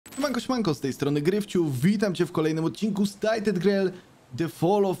Siemanko, z tej strony Gryfciu, witam cię w kolejnym odcinku z Tainted Grail, The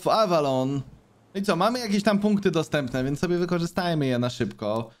Fall of Avalon. No i co, mamy jakieś tam punkty dostępne, więc sobie wykorzystajmy je na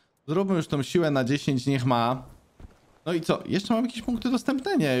szybko. Zróbmy już tą siłę na 10, niech ma. No i co, jeszcze mam jakieś punkty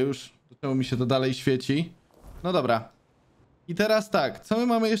dostępne? Nie, już. Czemu mi się to dalej świeci? No dobra. I teraz tak, co my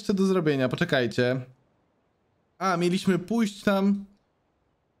mamy jeszcze do zrobienia? Poczekajcie. A, mieliśmy pójść tam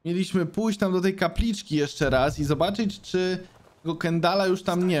do tej kapliczki jeszcze raz i zobaczyć, czy tego Kendala już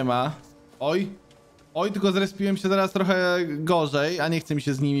tam nie ma. Oj, tylko zrespiłem się teraz trochę gorzej, a nie chce mi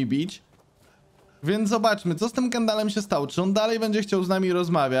się z nimi bić. Więc zobaczmy, co z tym Kendalem się stało. Czy on dalej będzie chciał z nami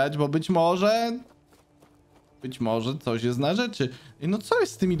rozmawiać, bo być może coś jest na rzeczy. I no co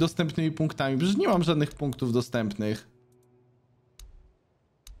jest z tymi dostępnymi punktami? Przecież nie mam żadnych punktów dostępnych.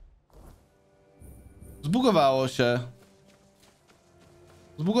 Zbugowało się.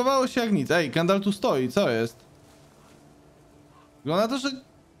 Zbugowało się jak nic. Ej, Kendal tu stoi, co jest? Wygląda na to, że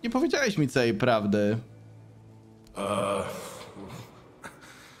nie powiedziałeś mi całej prawdy.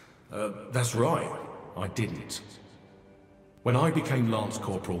 That's right. I didn't. When I became Lance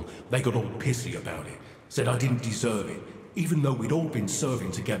Corporal, they got all pissy about it. Said I didn't deserve it, even though we'd all been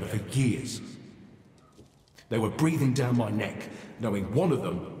serving together for years. They were breathing down my neck, knowing one of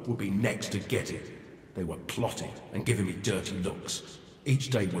them would be next to get it. They were plotting and giving me dirty looks. Each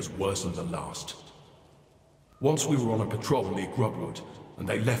day was worse than the last. Once we were on a patrol near Grubwood, and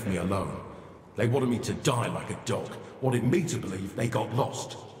they left me alone. They wanted me to die like a dog, wanted me to believe they got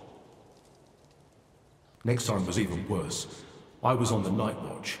lost. Next time was even worse. I was on the night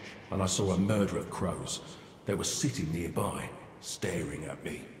watch, and I saw a murder of crows. They were sitting nearby, staring at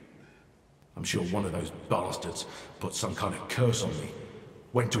me. I'm sure one of those bastards put some kind of curse on me.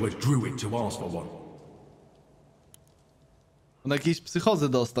 Went to a druid to ask for one. On jakiejś psychozy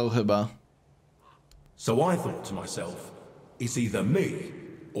dostał chyba. So I thought to myself, it's either me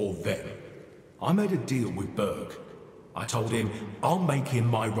or them. I made a deal with Berg. I told him I'll make him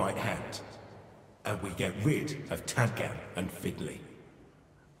my right hand. And we get rid of Tadgan and Fiddly.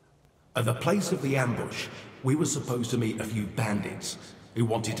 At the place of the ambush, we were supposed to meet a few bandits who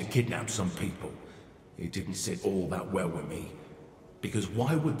wanted to kidnap some people. It didn't sit all that well with me, because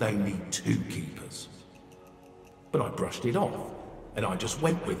why would they need two keepers? But I brushed it off, and I just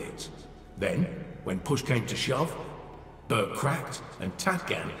went with it. Then, when push came to shove, Berg cracked, and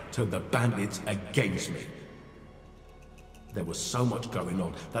Tadgan turned the bandits against me. There was so much going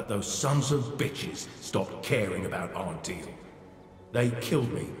on that those sons of bitches stopped caring about our deal. They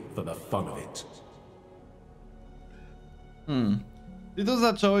killed me for the fun of it. Ty to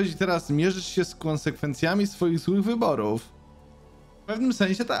zacząłeś i teraz mierzysz się z konsekwencjami swoich złych wyborów. W pewnym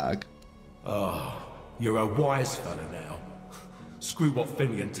sensie tak. Oh, you're a wise fella now. Screw what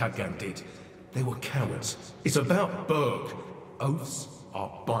Finley and Tadgan did. They were cowards. It's about Berg. Oaths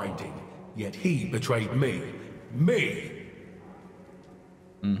are binding, yet he betrayed me. Me!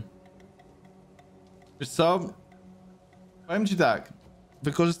 Wiesz co? Powiem ci tak.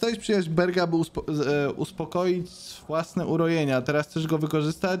 Wykorzystałeś przyjaźń Berga, by uspokoić własne urojenia. A teraz chcesz go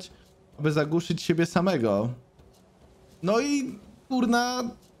wykorzystać, aby zagłuszyć siebie samego. No i kurna,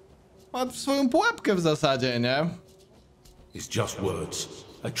 ma swoją pułapkę w zasadzie, nie? It's just words.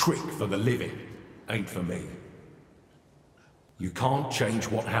 A trick for the living. Ain't for me. You can't change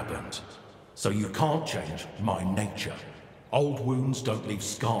what happened. So you can't change my nature. Old wounds don't leave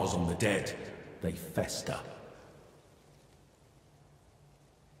scars on the dead. They fester.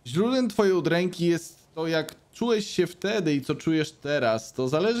 Źródłem twojej udręki jest to, jak czułeś się wtedy i co czujesz teraz. To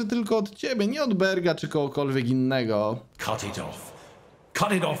zależy tylko od ciebie, nie od Berga czy kogokolwiek innego. Cut it off.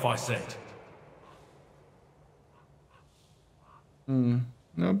 Cut it off, I said.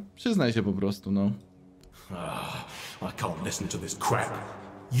 No, przyznaj się po prostu, no. I can't listen to this crap.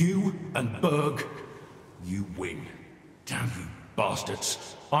 You and Berg, you win. Damn you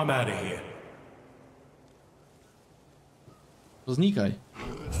bastards. I'm out of here. To znikaj.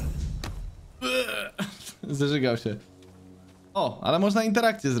 Zażygał się. O, ale można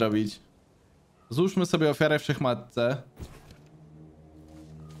interakcję zrobić. Złóżmy sobie ofiarę w szachmatce.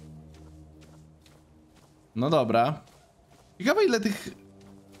 No dobra. Ciekawe, ile tych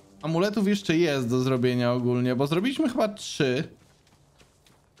amuletów jeszcze jest do zrobienia ogólnie, bo zrobiliśmy chyba 3.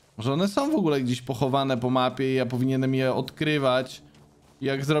 Może one są w ogóle gdzieś pochowane po mapie i ja powinienem je odkrywać. I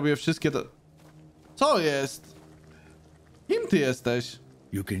jak zrobię wszystkie to... Co jest? Kim ty jesteś?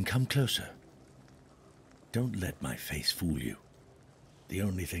 You can come closer. Don't let my face fool you. The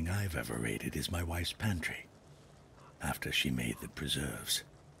only thing I've ever raided is my wife's pantry. After she made the preserves.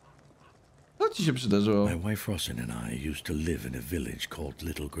 Co ci się przydarzyło? My wife Rossin and I used to live in a village called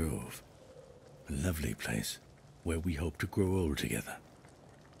Little Grove. A lovely place where we hope to grow old together.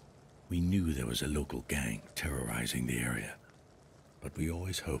 We knew there was a local gang terrorizing the area, but we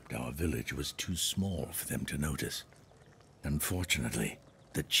always hoped our village was too small for them to notice. Unfortunately,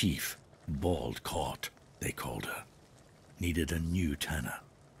 the chief, Bald Court, they called her, needed a new tanner,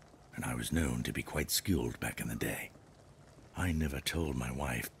 and I was known to be quite skilled back in the day. I never told my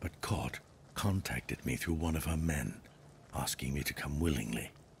wife, but Court contacted me through one of her men, asking me to come willingly.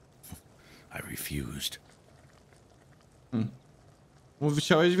 I refused.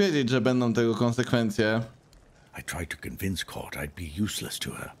 Musiałeś wiedzieć, że będą tego konsekwencje. I tried to convince Court I'd be useless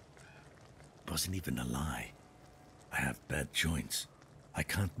to her. It wasn't even a lie. I have bad joints. I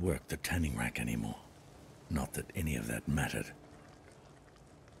can't work the tanning rack anymore. Not that any of that mattered.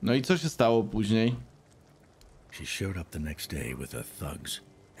 No i co się stało później? She showed up the next day with her thugs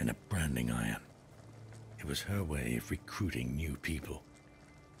and a branding iron. It was her way of recruiting new people.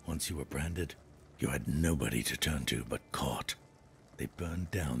 Once you were branded, you had nobody to turn to but Court. They burned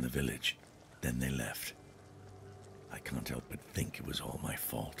down the village, then they left. I can't help but think it was all my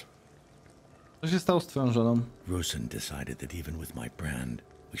fault. Co się stało z twoją żoną? Rosen decided that even with my brand,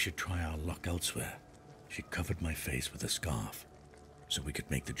 we should try our luck elsewhere. She covered my face with a scarf, so we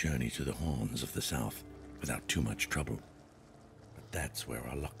could make the journey to the horns of the south without too much trouble. But that's where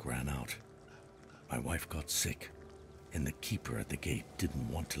our luck ran out. My wife got sick, and the keeper at the gate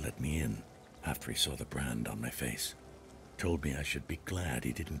didn't want to let me in after he saw the brand on my face. Told me I should be glad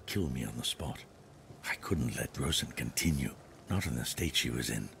he didn't kill me on the spot. I couldn't let Rosen continue, not in the state she was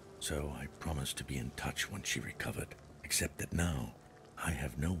in, so I promised to be in touch once she recovered, except that now I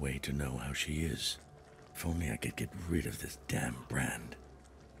have no way to know how she is. If only I could get rid of this damn brand.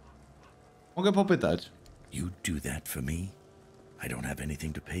 Mogę popytać. You do that for me? I don't have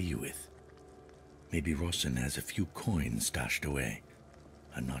anything to pay you with. Maybe Rosen has a few coins stashed away.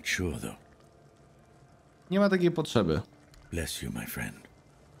 I'm not sure, though. Nie ma takiej potrzeby. Bless you, my friend.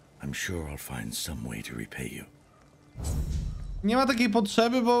 I'm sure I'll find some way to repay you. Nie ma takiej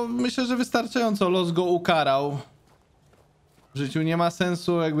potrzeby, bo myślę, że wystarczająco los go ukarał. W życiu nie ma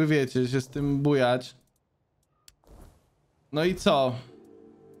sensu, jakby wiecie, się z tym bujać. No i co?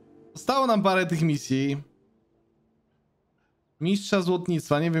 Zostało nam parę tych misji. Mistrza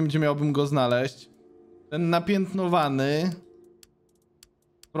złotnictwa, nie wiem gdzie miałbym go znaleźć. Ten napiętnowany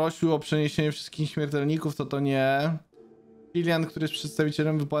prosił o przeniesienie wszystkich śmiertelników, to nie. Filian, który jest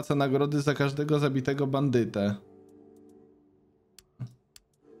przedstawicielem, wypłaca nagrody za każdego zabitego bandytę.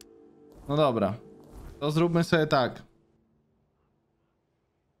 No dobra. To zróbmy sobie tak.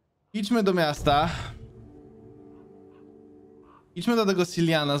 Idźmy do miasta. Idźmy do tego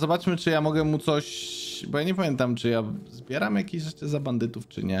Siliana. Zobaczmy, czy ja mogę mu coś... Bo ja nie pamiętam, czy ja zbieram jakieś rzeczy za bandytów,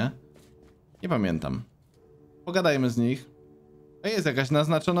 czy nie. Nie pamiętam. Pogadajmy z nich. A jest jakaś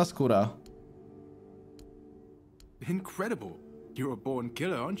naznaczona skóra. Incredible. You're a born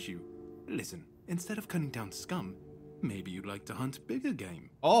killer, aren't you? Listen, instead of cutting down scum, maybe you'd like to hunt bigger game.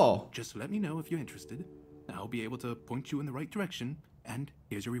 O! Just let me know if you're interested. I'll be able to point you in the right direction, and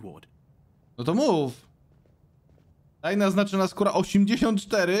here's your reward. No to mów. Daj naznaczona skóra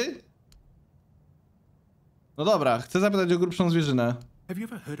 84. No dobra, chcę zapytać o grubszą zwierzynę. Have you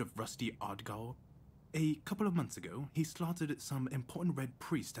ever heard of Rusty Ardgal? A couple of months ago, he slaughtered some important red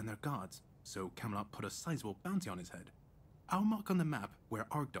priests and their guards, so Camelot put a sizable bounty on his head. I'll mark on the map where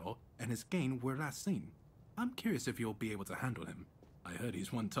Ardgal and his gang were last seen. I'm curious if you'll be able to handle him. I heard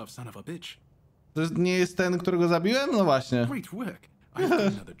he's one tough son of a bitch. To nie jest ten, którego zabiłem? No właśnie. Great work. I've got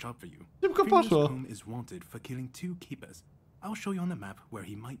another job for you. Szybko Primus poszło. Home is wanted for killing 2 keepers. I'll show you on the map where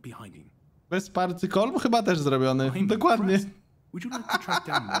he might be hiding. Bez parcykolm? Chyba też zrobiony. I'm Dokładnie. impressed. Would you like to track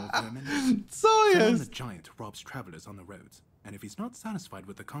down more vermin? Co Someone jest? the giant robs travelers on the roads, and if he's not satisfied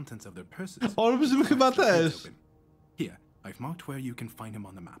with the contents of their purses, Olbrzym chyba cracks the gates też. open. Here, I've marked where you can find him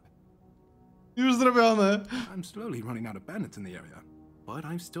on the map. Już zrobione. I'm slowly running out of bandits in the area, but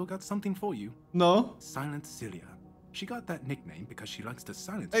I've still got something for you. No. Silent Celia. She got that nickname because she likes to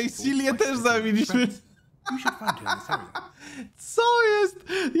silence Ej, people Cilię by też slipping in zabiliśmy. traps. You should find her in this area. Co jest?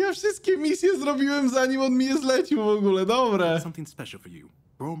 Ja wszystkie misje zrobiłem zanim on mnie zlecił w ogóle. Dobre. Something special for you.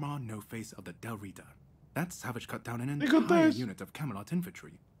 Bromar No Face of the Del Rita. That savage cut down an Tego entire też. unit of Camelot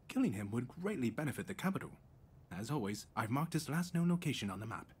infantry. Killing him would greatly benefit the capital. As always, I've marked his last known location on the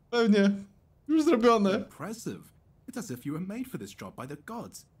map. Pewnie. Już zrobione. Impressive. It's as if you were made for this job by the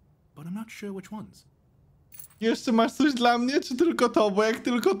gods. But I'm not sure which ones. Jeszcze masz coś dla mnie, czy tylko to? Bo jak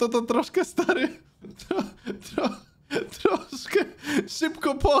tylko to, to troszkę stary... Troszkę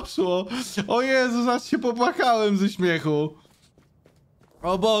szybko poszło. O Jezu, aż się popłakałem ze śmiechu.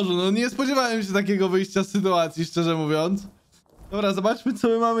 O Boże, no nie spodziewałem się takiego wyjścia z sytuacji, szczerze mówiąc. Dobra, zobaczmy, co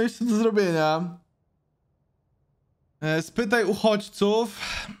my mamy jeszcze do zrobienia. Spytaj uchodźców.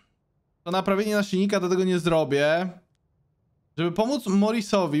 to naprawienie naszyjnika, to tego nie zrobię. Żeby pomóc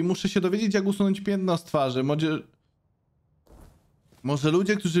Morrisowi, muszę się dowiedzieć, jak usunąć piętno z twarzy. Może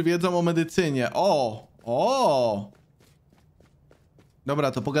ludzie, którzy wiedzą o medycynie. O!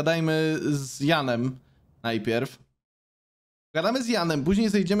 Dobra, to pogadajmy z Janem najpierw. Pogadamy z Janem, później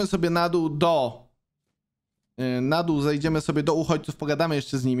zejdziemy sobie na dół zejdziemy sobie do uchodźców, pogadamy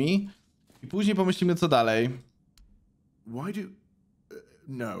jeszcze z nimi. I później pomyślimy, co dalej. Why do...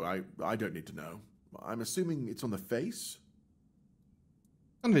 no, I don't need to know. I'm assuming it's on the face?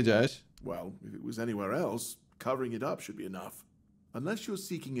 Skąd wiedziałeś? Well, if it was anywhere else, covering it up should be enough. Unless you're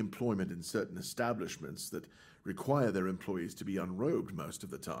seeking employment in certain establishments that require their employees to be unrobed most of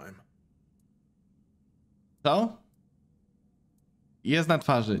the time. Co? Jest na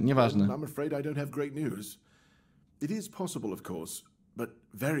twarzy, nieważne. I'm afraid I don't have great news. It is possible, of course, but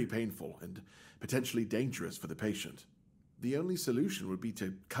very painful and potentially dangerous for the patient. The only solution would be to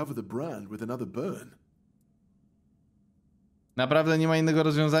cover the brand with another burn. Naprawdę nie ma innego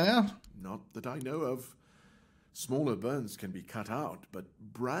rozwiązania? Not that I know of. Smaller burns can be cut out, but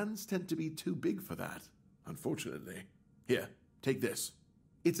brands tend to be too big for that, unfortunately. Here, take this.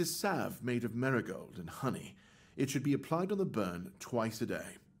 It's a salve made of marigold and honey. It should be applied on the burn twice a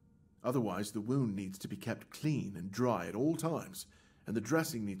day. Otherwise, the wound needs to be kept clean and dry at all times, and the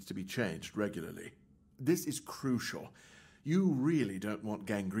dressing needs to be changed regularly. This is crucial. You really don't want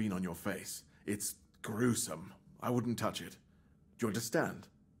gangrene on your face. It's gruesome. I wouldn't touch it. Do you understand?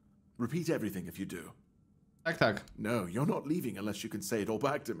 Repeat everything if you do. Tak. No, you're not leaving unless you can say it all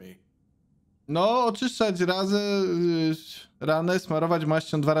back to me. No, oczyszczać ranę, smarować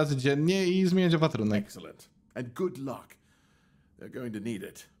maścią 2 razy dziennie i zmieniać opatrunek. Excellent. And good luck. They're going to need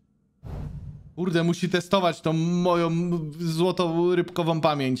it. Kurde, musi testować tą moją złotą rybkową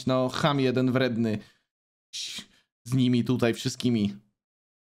pamięć, no cham jeden wredny. Z nimi tutaj wszystkimi.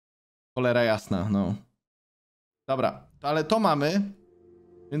 Cholera jasna, no. Dobra, ale to mamy.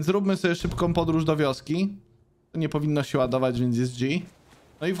 Więc zróbmy sobie szybką podróż do wioski. To nie powinno się ładować, więc jest G.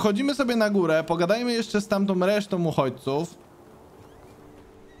 No i wchodzimy sobie na górę. Pogadajmy jeszcze z tamtą resztą uchodźców.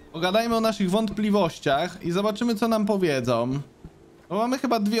 Pogadajmy o naszych wątpliwościach i zobaczymy, co nam powiedzą. Bo mamy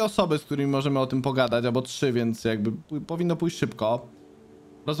chyba 2 osoby, z którymi możemy o tym pogadać, albo 3, więc jakby powinno pójść szybko.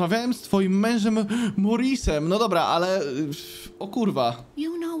 Rozmawiałem z twoim mężem Morrisem. No dobra, ale... O kurwa.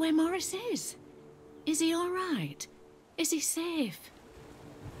 You know where Morris is? Is he alright? Is he safe?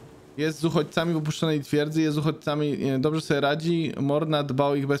 Jest z uchodźcami w opuszczonej twierdzy, jest z uchodźcami... Dobrze sobie radzi. Morna dba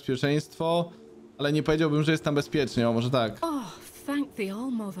o ich bezpieczeństwo. Ale nie powiedziałbym, że jest tam bezpiecznie. O, może tak. Oh, thank the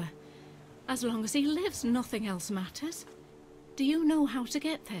All-Mother. As long as he lives, nothing else matters. Do you know how to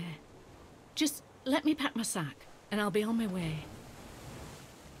get there? Just let me pack my sack, and I'll be on my way.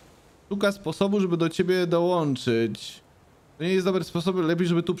 Szuka sposobu, żeby do ciebie dołączyć. To nie jest dobry sposób, lepiej,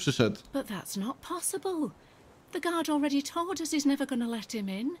 żeby tu przyszedł. But that's not possible. The guard already told us he's never gonna let him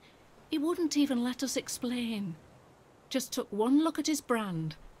in. He wouldn't even let us explain. Just took one look at his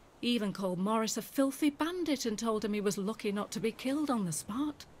brand. He even called Morris a filthy bandit and told him he was lucky not to be killed on the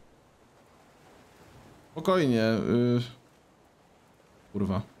spot. Spokojnie.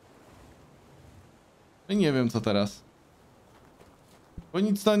 Kurwa. I nie wiem, co teraz. Bo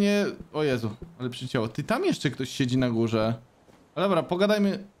nic to nie... O Jezu, ale przycięło. Ty, tam jeszcze ktoś siedzi na górze. Ale dobra,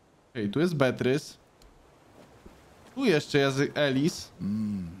 pogadajmy... Okej, tu jest Beatrice. Tu jeszcze jest Alice.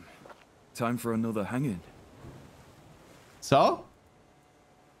 Time for another hanging. Co?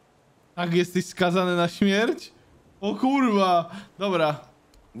 Tak, jesteś skazany na śmierć? O kurwa! Dobra.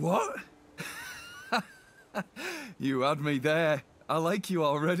 What? You had me there. I like you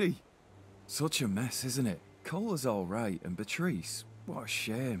already. Such a mess, isn't it? Cola's all right, and Beatrice, what a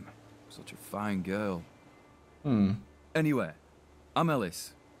shame. Such a fine girl. Anyway, I'm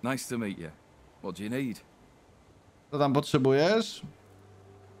Ellis. Nice to meet you. What do you need? Co tam potrzebujesz?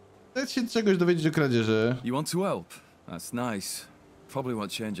 Chcę się czegoś dowiedzieć o kradzieży. You want to help? That's nice. Probably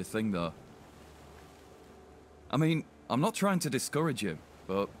won't change a thing, though. I mean, I'm not trying to discourage you,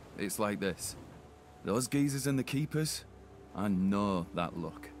 but it's like this. Those geezers and the keepers, I know that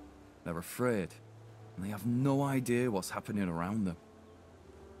look. They're afraid, and they have no idea what's happening around them.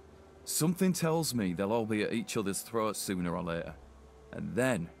 Something tells me they'll all be at each other's throats sooner or later, and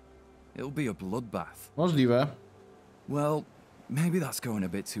then it'll be a bloodbath. Możliwe. Well, maybe that's going a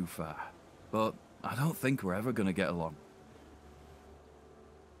bit too far, but I don't think we're ever gonna get along.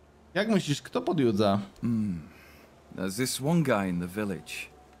 Jak myślisz, kto podjudza? There's this one guy in the village,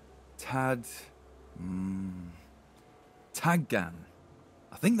 Taggan.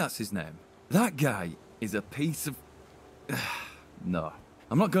 I think that's his name. That guy is a piece of... No,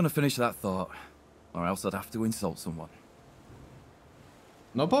 I'm not gonna finish that thought, or else I'd have to insult someone.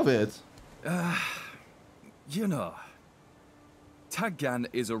 No powiedz. You know, Taggan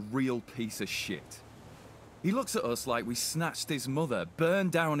is a real piece of shit. He looks at us like we snatched his mother,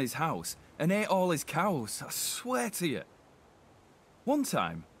 burned down his house, and ate all his cows, I swear to you. One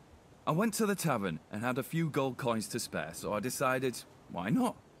time, I went to the tavern and had a few gold coins to spare, so I decided, why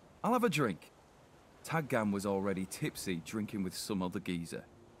not? I'll have a drink. Taggan was already tipsy, drinking with some other geezer.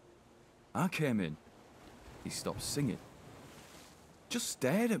 I came in. He stopped singing. Just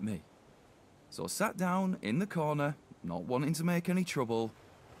stared at me. So I sat down in the corner, not wanting to make any trouble.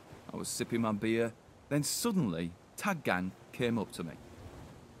 I was sipping my beer. Then suddenly, Taggan came up to me.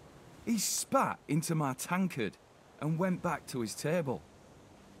 He spat into my tankard and went back to his table.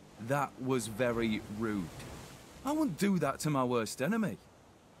 That was very rude. I wouldn't do that to my worst enemy.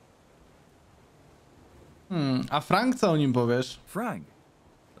 A Frank, co o nim powiesz? Frank,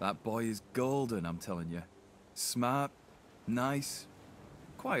 that boy is golden, I'm telling you. Smart, nice,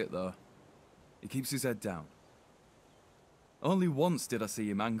 quiet though. He keeps his head down. Only once did I see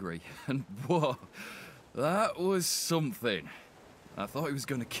him angry, and whoa, that was something. I thought he was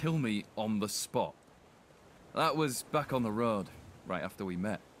going to kill me on the spot. That was back on the road, right after we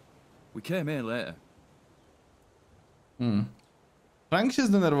met. We came here later. Frank się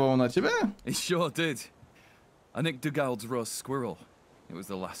zdenerwował na ciebie? He sure did. I nicked Dugald's roast squirrel. It was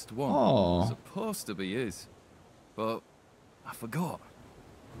the last one. Oh. Supposed to be his. But I forgot.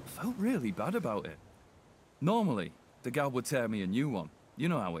 I felt really bad about it. Normally, Dugald would tear me a new one. You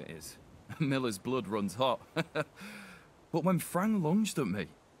know how it is. Miller's blood runs hot. But when Frank lunged at me,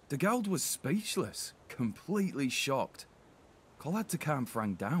 Dugald was speechless, completely shocked. Cole had to calm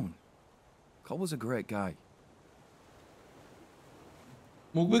Frank down. Cole was a great guy.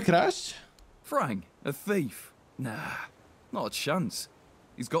 Mógłby kraść? Frank, a thief? Nah, not a chance.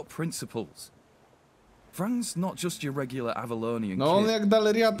 He's got principles. Frank's not just your regular Avalonian No on kid. jak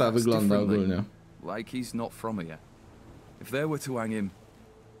Daleriata Acts wygląda differently, ogólnie. like he's not from here. If they were to hang him,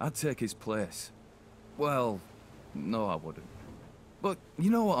 I'd take his place. Well, no I wouldn't. But you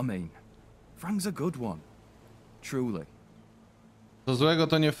know what I mean. Frank's a good one. Truly. Co złego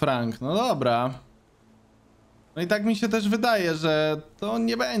to nie Frank. No dobra. No i tak mi się też wydaje, że to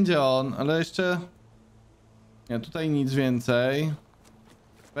nie będzie on, ale jeszcze... Nie, tutaj nic więcej.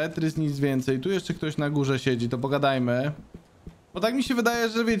 Petrys nic więcej. Tu jeszcze ktoś na górze siedzi, to pogadajmy. Bo tak mi się wydaje,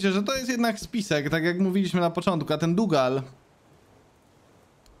 że wiecie, że to jest jednak spisek, tak jak mówiliśmy na początku, a ten Dugal...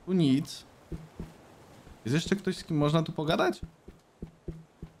 Tu nic. Jest jeszcze ktoś, z kim można tu pogadać?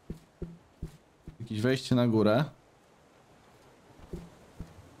 Jakieś wejście na górę.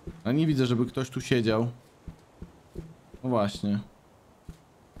 A nie widzę, żeby ktoś tu siedział. No właśnie.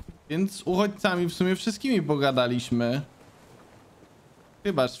 Więc z uchodźcami w sumie wszystkimi pogadaliśmy.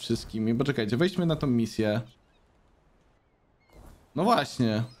 Chyba z wszystkimi. Poczekajcie, wejdźmy na tą misję. No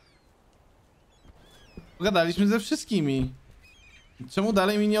właśnie. Pogadaliśmy ze wszystkimi. Czemu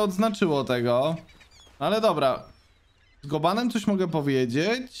dalej mi nie odznaczyło tego? No ale dobra. Z Gobanem coś mogę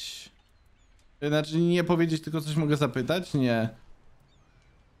powiedzieć? Znaczy nie powiedzieć, tylko coś mogę zapytać? Nie.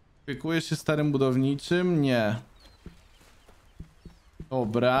 Opiekujesz się starym budowniczym? Nie.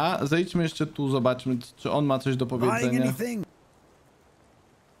 Dobra, zejdźmy jeszcze tu, zobaczmy, czy on ma coś do powiedzenia.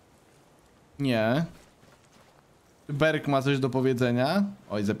 Nie. Czy Berk ma coś do powiedzenia?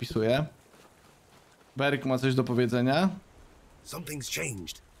 Oj, zapisuję. Berk ma coś do powiedzenia? Something's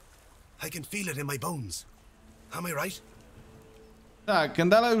changed. I can feel it in my bones. Am I right? Tak,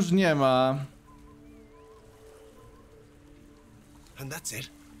 Kendala już nie ma. And that's it?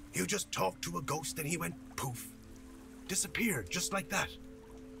 You just talked to a ghost and he went poof. Disappeared just like that.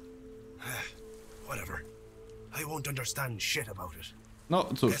 Whatever. I won't understand shit about it. No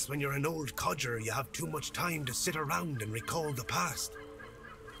cóż. Guess when you're an old codger, you have too much time to sit around and recall the past.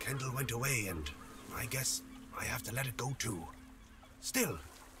 Kendall went away and I guess I have to let it go too. Still,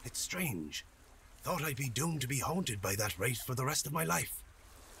 it's strange. Thought I'd be doomed to be haunted by that wraith for the rest of my life.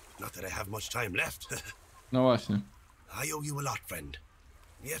 Not that I have much time left. No właśnie. I owe you a lot, friend.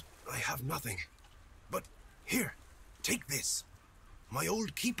 Yet I have nothing. But here, take this. My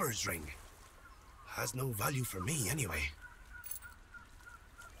old keeper's ring. Has no value for me anyway.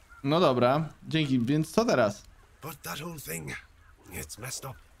 No dobra, dzięki, więc co teraz? But that whole thing, it's messed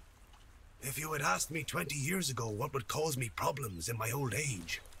up. If you had asked me 20 years ago what would cause me problems in my old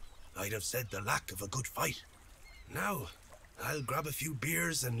age, I'd have said the lack of a good fight. Now, I'll grab a few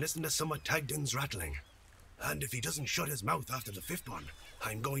beers and listen to some of Tagdon's rattling. And if he doesn't shut his mouth after the fifth one,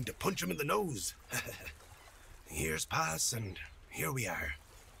 I'm going to punch him in the nose. Years pass and here we are.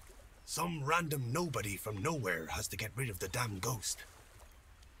 Some random nobody from nowhere has to get rid of the damn ghost.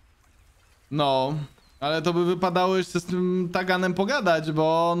 No, Ale to by wypadało jeszcze z tym Taganem pogadać,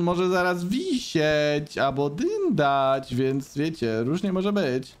 bo on może zaraz wisieć albo dyndać, więc wiecie, różnie może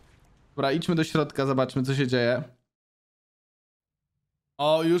być. Dobra, idźmy do środka, zobaczmy co się dzieje.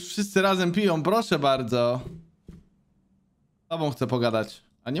 O, już wszyscy razem piją, proszę bardzo. Z tobą chcę pogadać,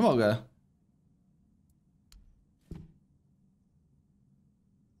 a nie mogę.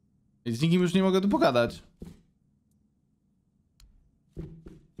 I z nikim już nie mogę tu pogadać.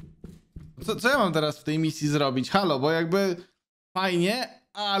 Co ja mam teraz w tej misji zrobić? Halo, bo jakby fajnie,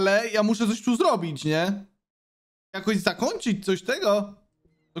 ale ja muszę coś tu zrobić, nie? Jakoś zakończyć coś tego?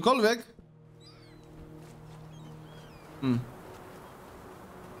 Cokolwiek?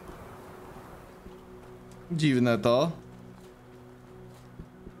 Dziwne to.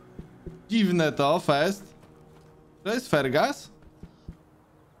 Dziwne to, fest. To jest Fergas?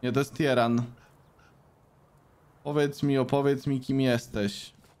 Nie, to jest Tieran. Opowiedz mi kim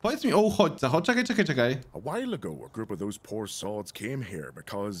jesteś. Powiedz mi o uchodźcach. O, czekaj. A while ago, a group of those poor sods came here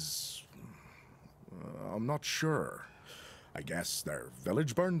because... I'm not sure. I guess their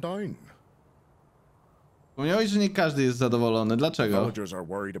village burned down. Wspomniałeś, że nie każdy jest zadowolony. Dlaczego? Villagers are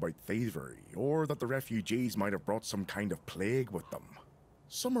worried about thievery, or that the refugees might have brought some kind of plague with them.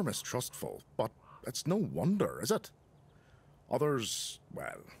 Some are mistrustful, but it's no wonder, is it? Others,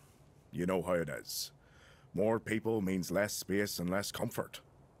 well, you know how it is. More people means less space and less comfort.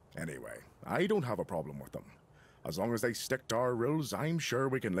 Anyway, I don't have a problem with them. As long as they stick to our rules, I'm sure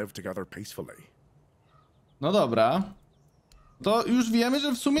we can live together peacefully. No dobra. To już wiemy,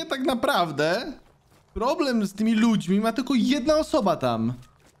 że w sumie tak naprawdę problem z tymi ludźmi ma tylko jedna osoba tam.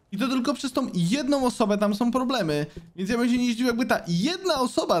 I to tylko przez tą jedną osobę tam są problemy. Więc ja bym się nie zdziwił, jakby ta jedna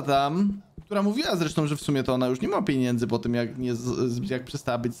osoba tam, która mówiła zresztą, że w sumie to ona już nie ma pieniędzy po tym, jak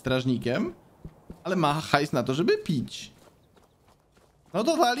przestała być strażnikiem, ale ma hajs na to, żeby pić. No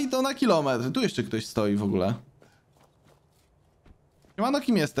to wali to na kilometr. Tu jeszcze ktoś stoi w ogóle. Siemano,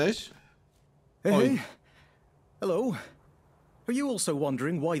 kim jesteś? Hey. Hello. Are you also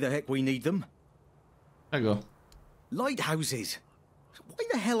wondering why the heck we need them? Czego? Lighthouses. Why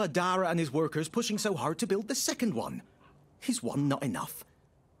the hell are Dara and his workers pushing so hard to build the second one? Is one not enough?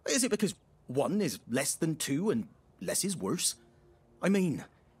 Is it because one is less than two and less is worse? I mean,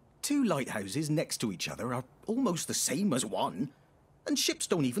 two lighthouses next to each other are almost the same as one, and ships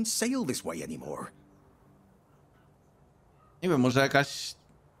don't even sail this way anymore. Nie wiem, może jakaś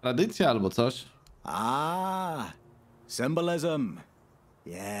tradycja albo coś? Ah, symbolism.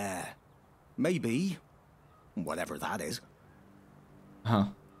 Yeah, maybe. Whatever that is.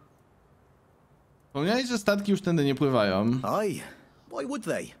 Aha. Wspomniałeś, że statki już tędy nie pływają. Aye, why would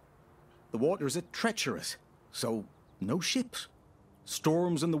they? The waters are treacherous, so no ships.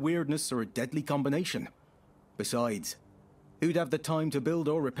 Storms and the weirdness are a deadly combination. Besides, who'd have the time to build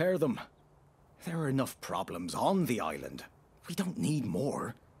or repair them? There are enough problems on the island. We don't need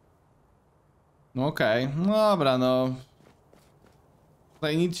more. No okej, no dobra, no.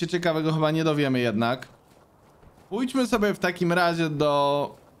 Tutaj nic się ciekawego chyba nie dowiemy jednak. Pójdźmy sobie w takim razie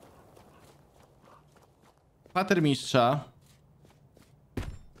do kwatermistrza.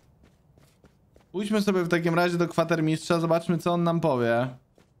 Pójdźmy sobie w takim razie do kwatermistrza, zobaczmy co on nam powie.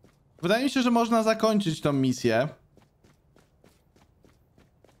 Wydaje mi się, że można zakończyć tą misję.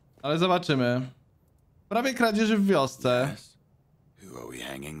 Ale zobaczymy. Prawie kradzieży w wiosce. Who are we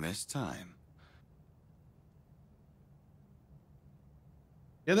hanging this time?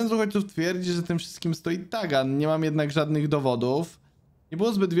 Jeden z uchodźców twierdzi, że tym wszystkim stoi Tagan. Nie mam jednak żadnych dowodów. Nie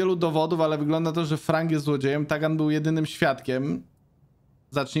było zbyt wielu dowodów, ale wygląda to, że Frank jest złodziejem. Tagan był jedynym świadkiem.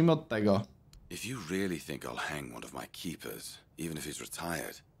 Zacznijmy od tego. If you really think I'll hang one of my keepers, even if he's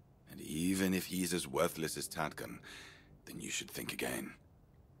retired, and even if he's as worthless as Tadgan, then you should think again.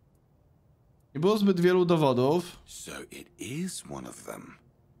 Nie było zbyt wielu dowodów. So it is one of them.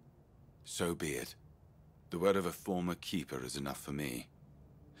 So be it. The word of a former keeper is enough for me.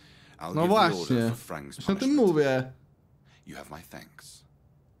 I'll No give the order właśnie. for Frank's Właśnie o tym punishment. mówię. You have my thanks.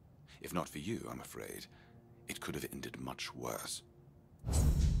 If not for you, I'm afraid, it could have ended much worse.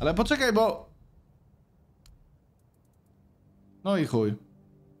 Ale poczekaj, bo... No i chuj.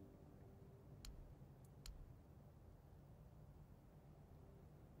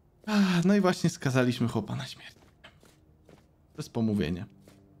 No i właśnie skazaliśmy chłopa na śmierć. Bez pomówienia.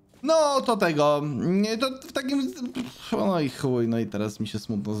 No to tego. Nie, to w takim... No i chuj, no i teraz mi się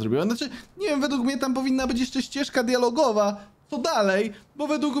smutno zrobiło. Znaczy, nie wiem, według mnie tam powinna być jeszcze ścieżka dialogowa. Co dalej? Bo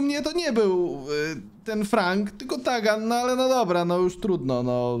według mnie to nie był ten Frank, tylko Tagan. No ale no dobra, no już trudno,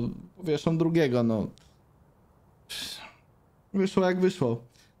 no. Powieszą drugiego, no. Wyszło jak wyszło.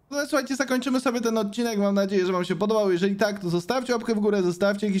 No słuchajcie, zakończymy sobie ten odcinek. Mam nadzieję, że wam się podobał. Jeżeli tak, to zostawcie łapkę w górę,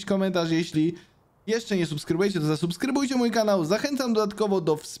 zostawcie jakiś komentarz, jeśli jeszcze nie subskrybujecie, to zasubskrybujcie mój kanał. Zachęcam dodatkowo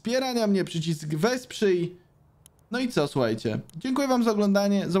do wspierania mnie, przycisk wesprzyj. No i co, słuchajcie. Dziękuję wam za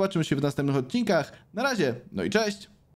oglądanie. Zobaczymy się w następnych odcinkach. Na razie, no i cześć!